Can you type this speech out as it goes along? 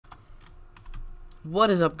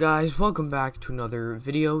What is up, guys? Welcome back to another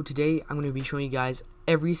video. Today I'm going to be showing you guys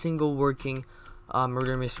every single working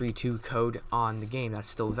Murder Mystery 2 code on the game that's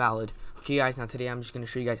still valid. Okay guys, now today I'm just going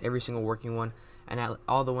to show you guys every single working one, and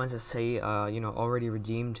all the ones that say already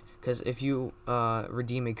redeemed, because if you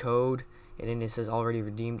redeem a code and then it says already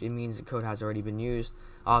redeemed, it means the code has already been used,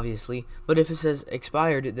 obviously. But if it says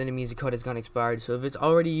expired, then it means the code has gone expired. So if it's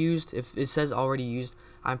already used, if it says already used,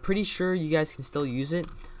 I'm pretty sure you guys can still use it.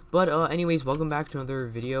 But anyways, welcome back to another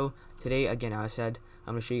video. Today, again, as I said,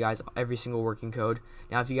 I'm going to show you guys every single working code.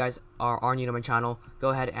 Now, if you guys are new to my channel, go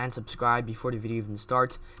ahead and subscribe before the video even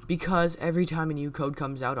starts, because every time a new code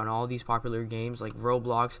comes out on all these popular games like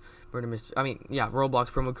Roblox,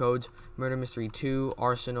 Roblox promo codes, Murder Mystery 2,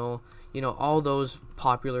 Arsenal, all those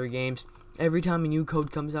popular games. Every time a new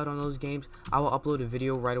code comes out on those games, I will upload a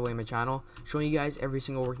video right away on my channel showing you guys every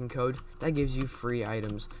single working code that gives you free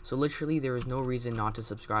items. So literally there is no reason not to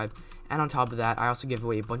subscribe. And on top of that, I also give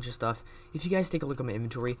away a bunch of stuff. If you guys take a look at my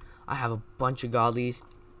inventory, I have a bunch of godlies.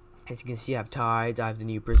 As you can see, I have Tides, I have the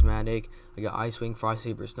new Prismatic, I got Ice Wing, Frost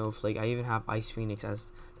Saber, Snowflake, I even have Ice Phoenix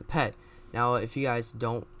as the pet. Now, if you guys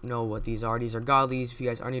don't know what these are godlies. If you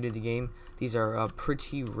guys are new to the game, these are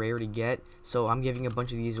pretty rare to get, so I'm giving a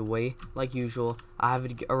bunch of these away like usual. I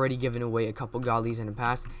have already given away a couple godlies in the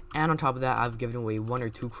past, and on top of that, I've given away 1 or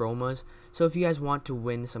 2 chromas. So if you guys want to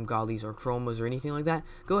win some godlies or chromas or anything like that,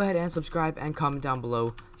 go ahead and subscribe and comment down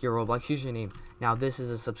below your Roblox username. Now, this is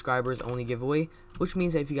a subscribers only giveaway, which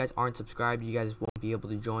means that if you guys aren't subscribed, you guys won't be able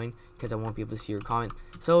to join, because I won't be able to see your comment.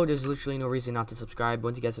 So there's literally no reason not to subscribe.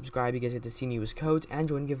 Once you get subscribed, you guys get to see newest codes and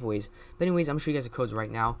join giveaways. But anyways, I'm gonna show you guys the codes right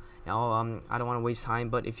now. Now, I don't want to waste time,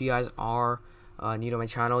 but if you guys are new to my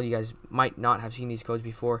channel, you guys might not have seen these codes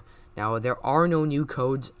before. Now, there are no new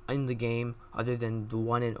codes in the game other than the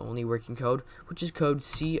one and only working code, which is code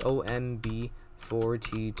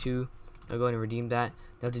COMB4T2. I'll go ahead and redeem that.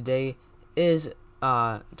 Now, today is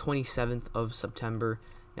 27th of September.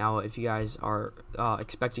 Now, if you guys are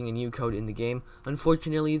expecting a new code in the game,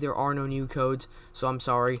 unfortunately, there are no new codes, so I'm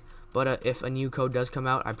sorry. But if a new code does come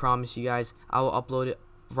out, I promise you guys, I will upload it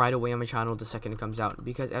right away on my channel the second it comes out,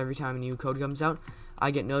 because every time a new code comes out,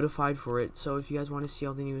 I get notified for it. So if you guys want to see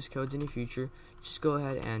all the newest codes in the future, just go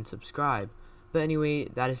ahead and subscribe. But anyway,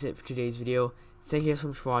 that is it for today's video. Thank you guys so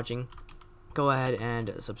much for watching. Go ahead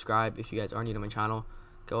and subscribe if you guys are new to my channel.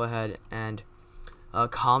 Go ahead and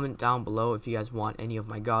comment down below if you guys want any of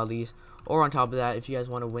my godlies, or on top of that, if you guys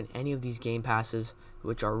want to win any of these game passes,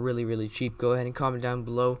 which are really cheap, go ahead and comment down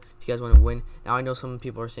below if you guys want to win. Now, I know some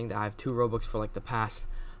people are saying that I have 2 Robux for like the past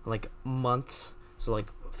months, so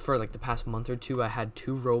for the past month or 2 I had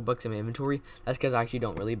 2 Robux in my inventory. That's because I actually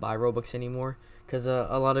don't really buy Robux anymore, because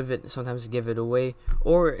a lot of it sometimes give it away,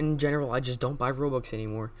 or in general I just don't buy Robux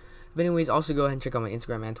anymore. But anyways, also go ahead and check out my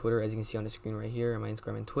Instagram and Twitter, as you can see on the screen right here, on my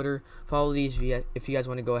Instagram and Twitter. Follow these if you guys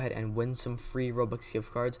want to go ahead and win some free Robux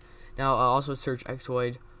gift cards. Now, also search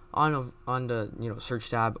Exoid on the search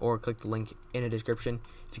tab, or click the link in the description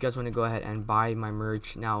if you guys want to go ahead and buy my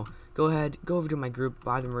merch. Now, go over to my group,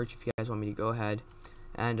 buy the merch if you guys want me to go ahead.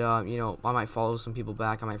 And I might follow some people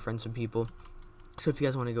back, I might friend some people. So if you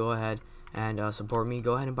guys want to go ahead and support me,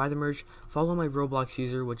 go ahead and buy the merch. Follow my Roblox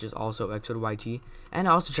user, which is also ExoidYT, and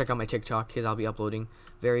also check out my TikTok, because I'll be uploading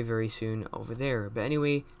very soon over there. But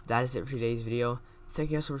anyway, that is it for today's video.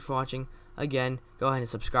 Thank you guys so much for watching. Again, go ahead and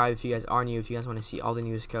subscribe if you guys are new, if you guys want to see all the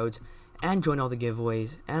newest codes, and join all the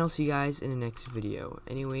giveaways. And I'll see you guys in the next video.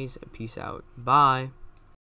 Anyways, peace out. Bye.